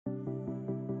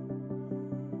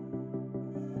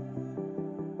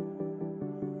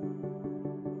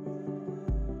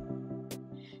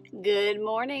Good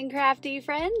morning, crafty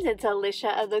friends. It's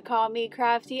Alicia of the Call Me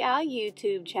Crafty our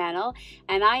YouTube channel,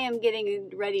 and I am getting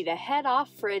ready to head off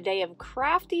for a day of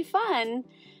crafty fun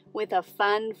with a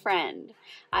fun friend.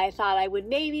 I thought I would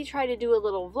maybe try to do a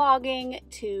little vlogging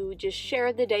to just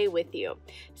share the day with you.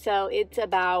 So it's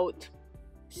about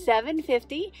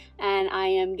 7:50 and I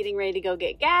am getting ready to go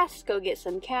get gas, go get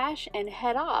some cash, and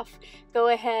head off. Go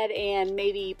ahead and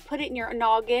maybe put it in your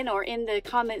noggin or in the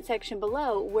comment section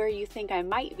below where you think I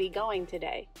might be going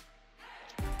today.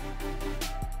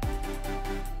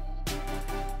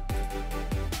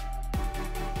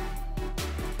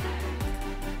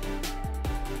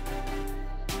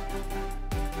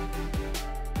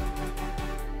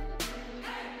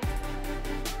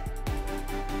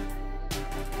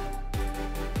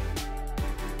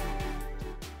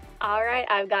 Alright,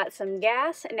 I've got some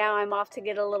gas. Now I'm off to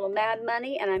get a little mad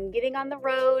money, and I'm getting on the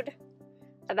road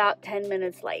about 10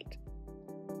 minutes late.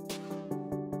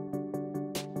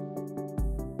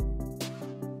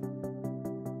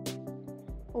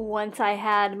 Once I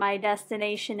had my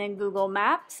destination in Google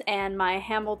Maps and my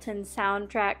Hamilton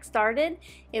soundtrack started,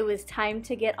 it was time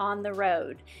to get on the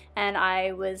road. And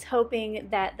I was hoping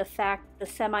that the fact the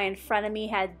semi in front of me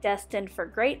had "Destined for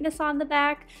Greatness" on the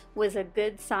back was a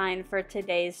good sign for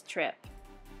today's trip.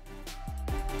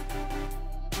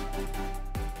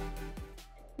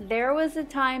 There was a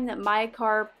time that my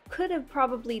car could have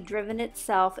probably driven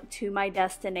itself to my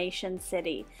destination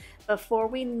city. Before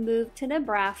we moved to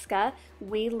Nebraska,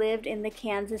 we lived in the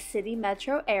Kansas City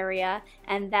metro area,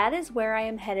 and that is where I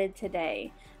am headed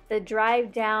today. The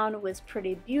drive down was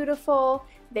pretty beautiful.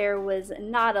 There was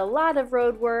not a lot of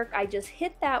road work. I just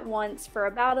hit that once for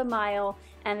about a mile,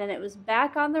 and then it was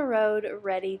back on the road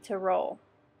ready to roll.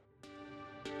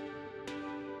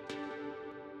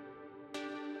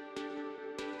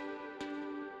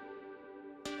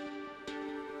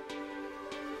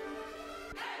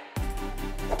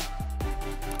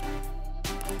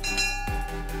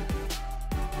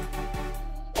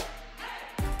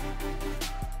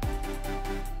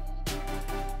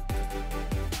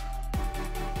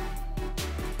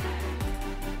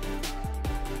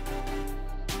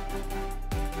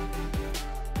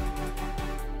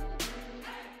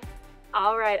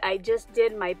 Alright, I just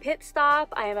did my pit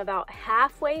stop. I am about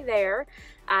halfway there.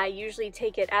 I usually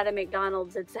take it at a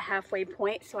McDonald's. It's a halfway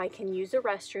point so I can use a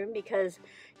restroom because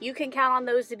you can count on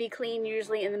those to be clean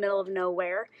usually in the middle of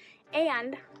nowhere.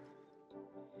 And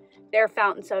their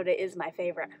fountain soda is my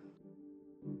favorite.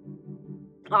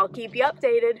 I'll keep you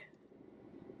updated.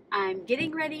 I'm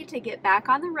getting ready to get back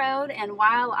on the road, and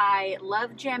while I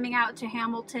love jamming out to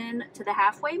Hamilton to the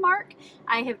halfway mark,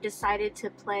 I have decided to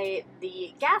play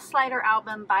the Gaslighter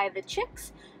album by the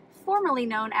Chicks, formerly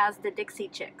known as the Dixie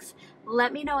Chicks.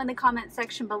 Let me know in the comment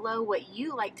section below what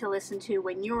you like to listen to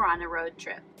when you're on a road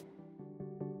trip.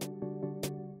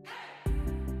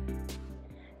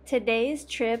 Today's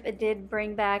trip did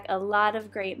bring back a lot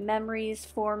of great memories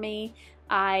for me.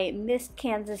 I missed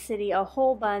Kansas City a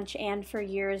whole bunch, and for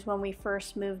years when we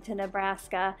first moved to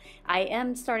Nebraska. I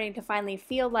am starting to finally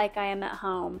feel like I am at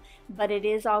home, but it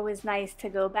is always nice to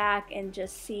go back and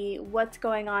just see what's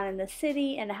going on in the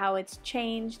city and how it's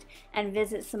changed, and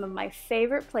visit some of my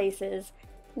favorite places,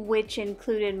 which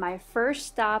included my first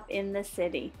stop in the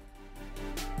city.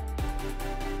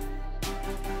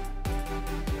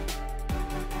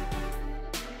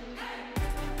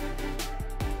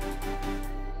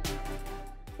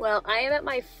 Well, I am at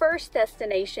my first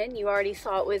destination. You already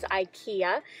saw it was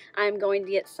IKEA. I'm going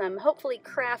to get some hopefully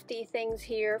crafty things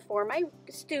here for my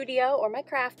studio or my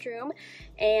craft room.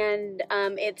 And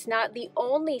it's not the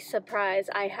only surprise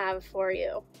I have for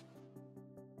you.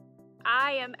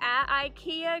 I am at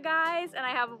IKEA, guys, and I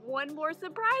have one more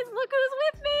surprise. Look who's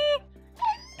with me.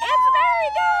 It's very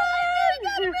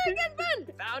good! Very good,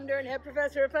 fun! Founder and head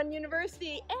professor of FUNN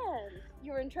University and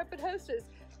your intrepid hostess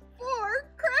for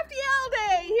Crafty Owl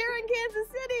Day here in Kansas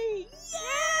City.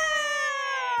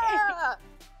 Yeah!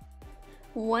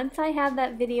 Once I had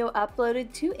that video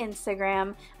uploaded to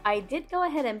Instagram, I did go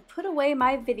ahead and put away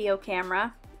my video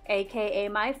camera, aka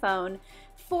my phone,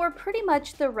 for pretty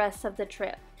much the rest of the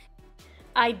trip.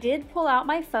 I did pull out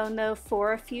my phone though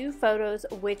for a few photos,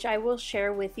 which I will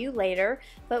share with you later,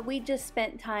 but we just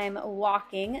spent time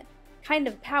walking, kind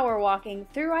of power walking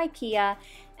through IKEA,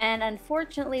 and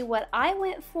unfortunately what I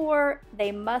went for,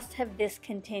 they must have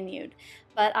discontinued.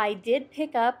 But I did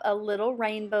pick up a little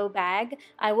rainbow bag.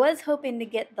 I was hoping to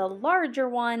get the larger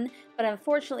one, but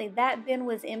unfortunately that bin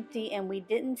was empty and we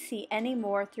didn't see any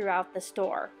more throughout the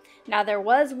store. Now there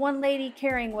was one lady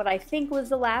carrying what I think was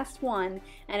the last one,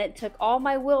 and it took all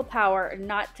my willpower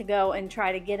not to go and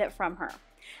try to get it from her.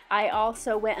 I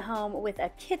also went home with a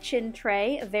kitchen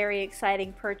tray, very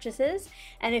exciting purchases.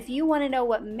 And if you want to know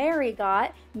what Mary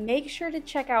got, make sure to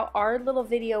check out our little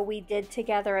video we did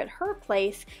together at her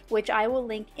place, which I will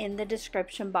link in the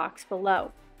description box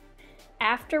below.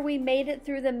 After we made it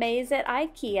through the maze at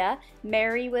IKEA,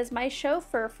 Mary was my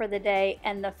chauffeur for the day,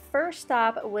 and the first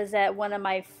stop was at one of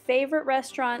my favorite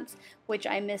restaurants, which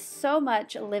I miss so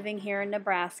much living here in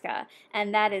Nebraska,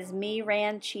 and that is Me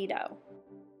Ranchito.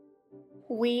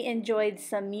 We enjoyed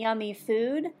some yummy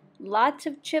food, lots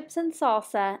of chips and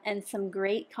salsa, and some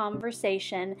great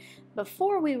conversation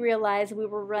before we realized we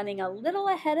were running a little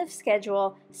ahead of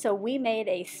schedule, so we made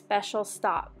a special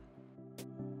stop.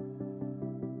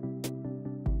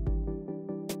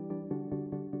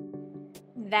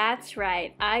 That's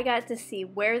right, I got to see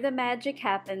where the magic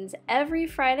happens every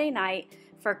Friday night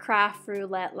for Craft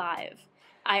Roulette Live.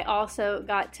 I also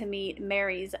got to meet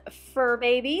Mary's fur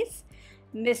babies,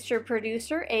 Mr.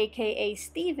 Producer aka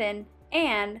Steven,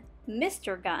 and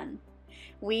Mr. Gunn.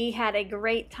 We had a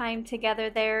great time together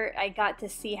there. I got to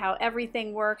see how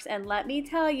everything works, and let me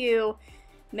tell you,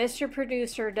 Mr.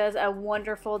 Producer does a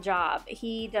wonderful job.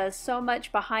 He does so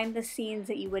much behind the scenes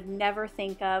that you would never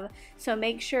think of. So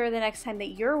make sure the next time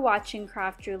that you're watching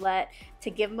Craft Roulette to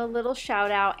give him a little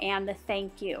shout out and a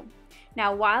thank you.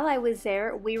 Now, while I was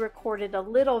there, we recorded a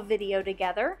little video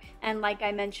together, and like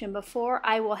I mentioned before,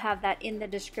 I will have that in the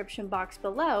description box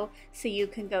below so you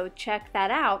can go check that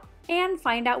out and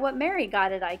find out what Mary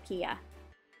got at IKEA.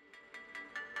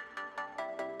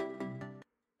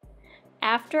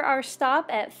 After our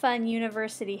stop at FUNN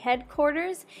University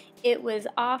headquarters, it was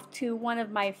off to one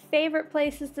of my favorite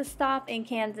places to stop in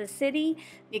Kansas City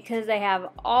because they have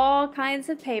all kinds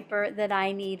of paper that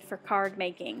I need for card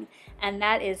making, and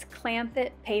that is Clampett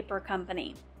Paper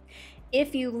Company.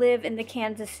 If you live in the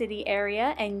Kansas City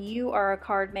area and you are a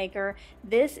card maker,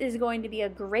 this is going to be a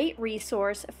great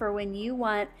resource for when you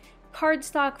want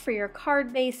cardstock for your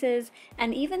card bases,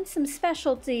 and even some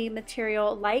specialty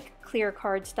material like clear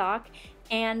cardstock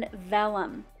and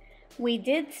vellum. We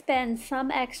did spend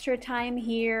some extra time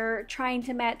here trying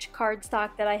to match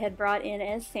cardstock that I had brought in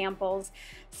as samples,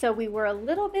 so we were a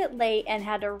little bit late and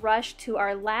had to rush to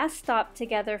our last stop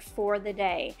together for the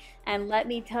day. And let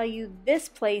me tell you, this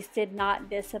place did not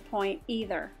disappoint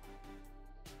either.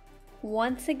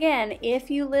 Once again, if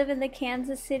you live in the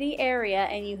Kansas City area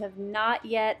and you have not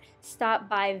yet stopped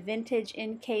by Vintage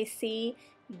in KC,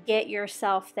 get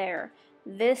yourself there.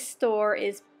 This store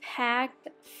is packed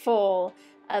full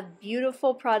of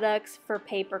beautiful products for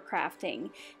paper crafting,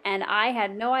 and I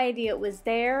had no idea it was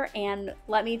there, and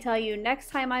let me tell you, next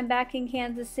time I'm back in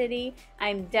Kansas City,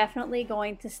 I'm definitely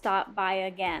going to stop by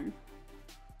again.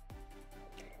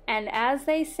 And as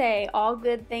they say, all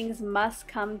good things must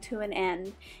come to an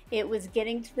end. It was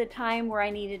getting to the time where I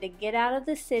needed to get out of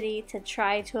the city to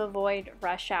try to avoid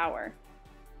rush hour.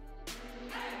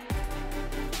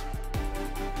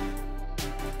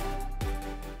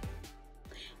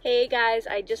 Hey guys,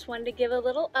 I just wanted to give a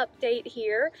little update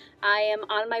here. I am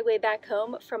on my way back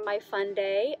home from my fun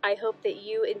day. I hope that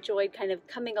you enjoyed kind of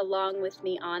coming along with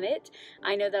me on it.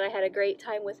 I know that I had a great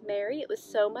time with Mary. It was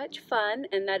so much fun,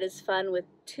 and that is fun with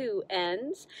 2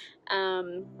 N's.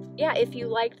 Yeah, if you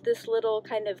liked this little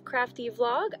kind of crafty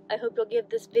vlog, I hope you'll give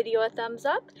this video a thumbs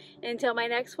up. And until my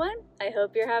next one, I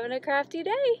hope you're having a crafty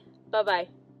day. Bye-bye.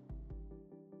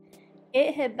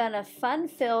 It had been a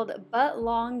fun-filled but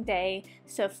long day,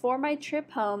 so for my trip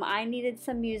home, I needed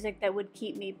some music that would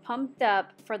keep me pumped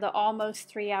up for the almost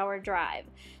 3-hour drive.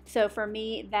 So for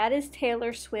me, that is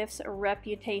Taylor Swift's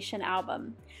Reputation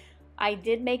album. I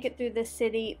did make it through the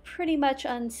city pretty much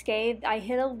unscathed. I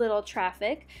hit a little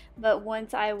traffic, but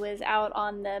once I was out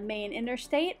on the main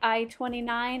interstate,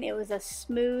 I-29, it was a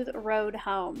smooth road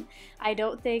home. I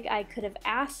don't think I could have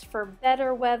asked for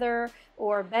better weather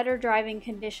or better driving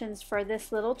conditions for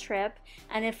this little trip,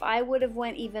 and if I would have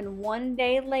went even one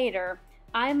day later,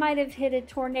 I might have hit a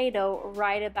tornado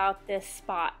right about this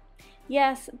spot.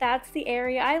 Yes, that's the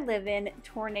area I live in,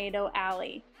 Tornado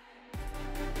Alley.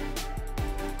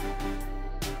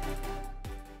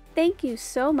 Thank you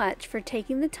so much for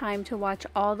taking the time to watch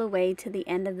all the way to the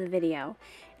end of the video.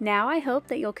 Now I hope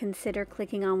that you'll consider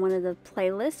clicking on one of the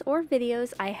playlists or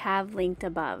videos I have linked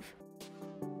above.